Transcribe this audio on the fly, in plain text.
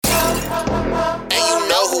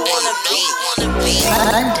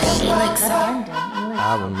I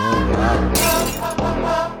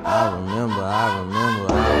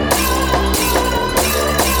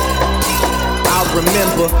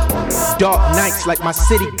remember dark nights like my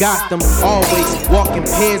city Gotham. Always walking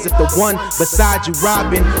pairs if the one beside you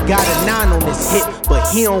robbing got a 9 on his hip, but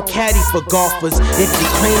he don't caddy for golfers. If you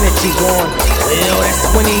claim that you won, well,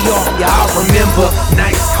 that's 20 off. Yeah, I remember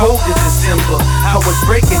nights cold as December. I was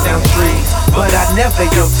breaking down trees, but I never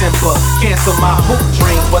your temper. Cancel my hoop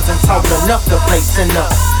dream, wasn't tall enough to play center.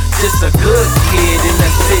 Just a good kid in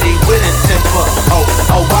the city with a temper.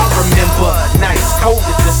 Oh, I remember nights cold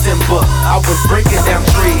as December. I was breaking down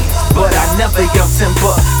trees, but I never yelled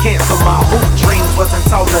timber. Cancel my hoop dreams, wasn't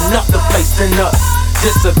tall enough to play center.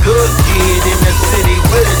 Just a good kid in the city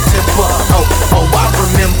with a temper. Oh, I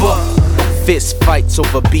remember fist fights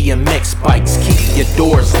over BMX bikes. Keep your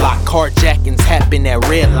doors locked. Carjackings happen at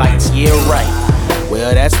red lights. Yeah, right.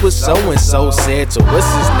 Well, that's what so-and-so said. So what's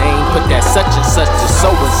his name? Put that such and such to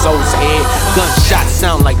so-and-so's head. Gunshots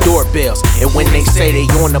sound like doorbells, and when they say they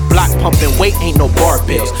on the block pumping weight, ain't no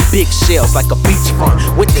barbells. Big shells like a beachfront,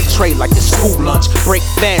 with the tray like a school lunch. Break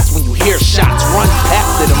fast when you hear shots, run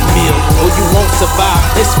after the meal, or you won't survive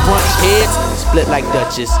this brunch. Heads split like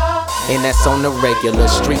Dutchess, and that's on the regular.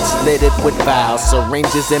 Streets littered with vials,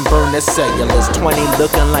 syringes and burner cellulars. 20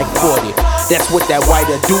 looking like 40. That's what that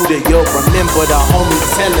whiter do to you. Remember the homie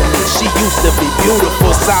telling me she used to be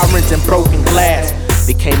beautiful. Sirens and broken glass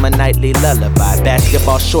became a nightly lullaby.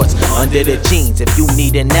 Basketball shorts under the jeans if you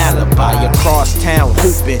need an alibi. Across town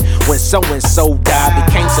hooping when so-and-so died.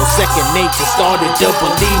 Became so second nature, started to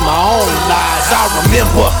believe my own lies. I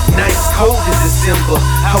remember nights cold as December.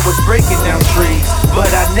 I was breaking down trees,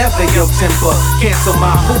 but I never yelled timber. Cancel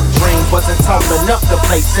my hoop dream, wasn't tall enough to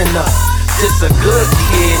play center. Just a good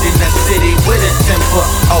kid in the city with a temper.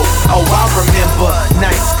 Oh, I remember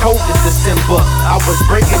nights cold as December. I was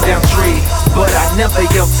breaking down trees, but I never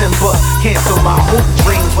yelled timber. Cancel my hoop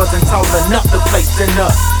dreams, wasn't tall enough to play center.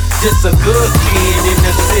 Just a good kid in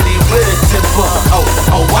the city with a temper.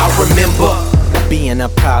 Oh, I remember being a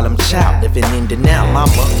problem child, living in denial.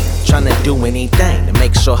 Mama tryna do anything to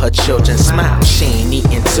make sure her children smile. She ain't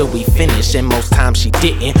eatin' till we finish, and most times she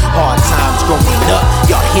didn't. Hard times growing up,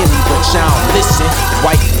 y'all hear me but y'all don't listen.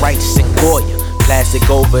 White rice and Goya, plastic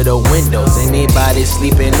over the windows. Anybody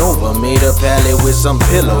sleeping over, made a pallet with some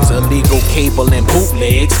pillows. Illegal cable and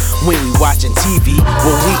bootlegs. When we watching TV,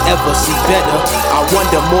 will we ever see better? I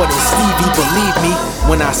wonder more than Stevie, believe me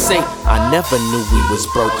when I say I never knew we was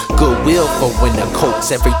broke. Goodwill for winter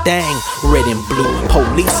coats, everything red and blue.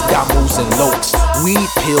 Police got moves and lokes, weed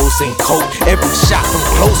pills and coke. Every shot from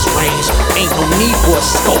close range, ain't no need for a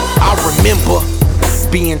scope. I remember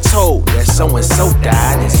being told that so-and-so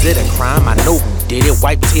died. Is it a crime? I know who did it.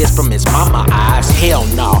 Wipe tears from his mama eyes. Hell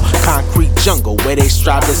no. Concrete jungle where they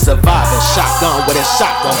strive to survive. A shotgun with a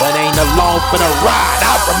shotgun, but ain't along for the ride.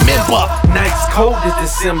 I remember nights cold as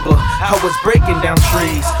December. I was breaking down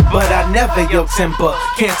trees, but I never yelled timber.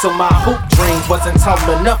 Cancel my hoop dreams, wasn't tall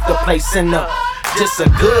enough to play center. Just a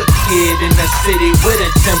good kid in the city with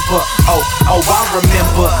a temper. Oh, I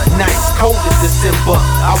remember nights cold as December.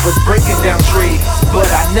 I was breaking down trees, but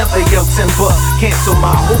I never yelled timber. Cancel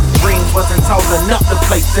my hoop dreams, wasn't tall enough to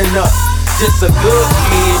play center. Just a good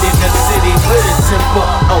kid in the city with a temper.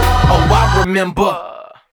 Oh, I remember.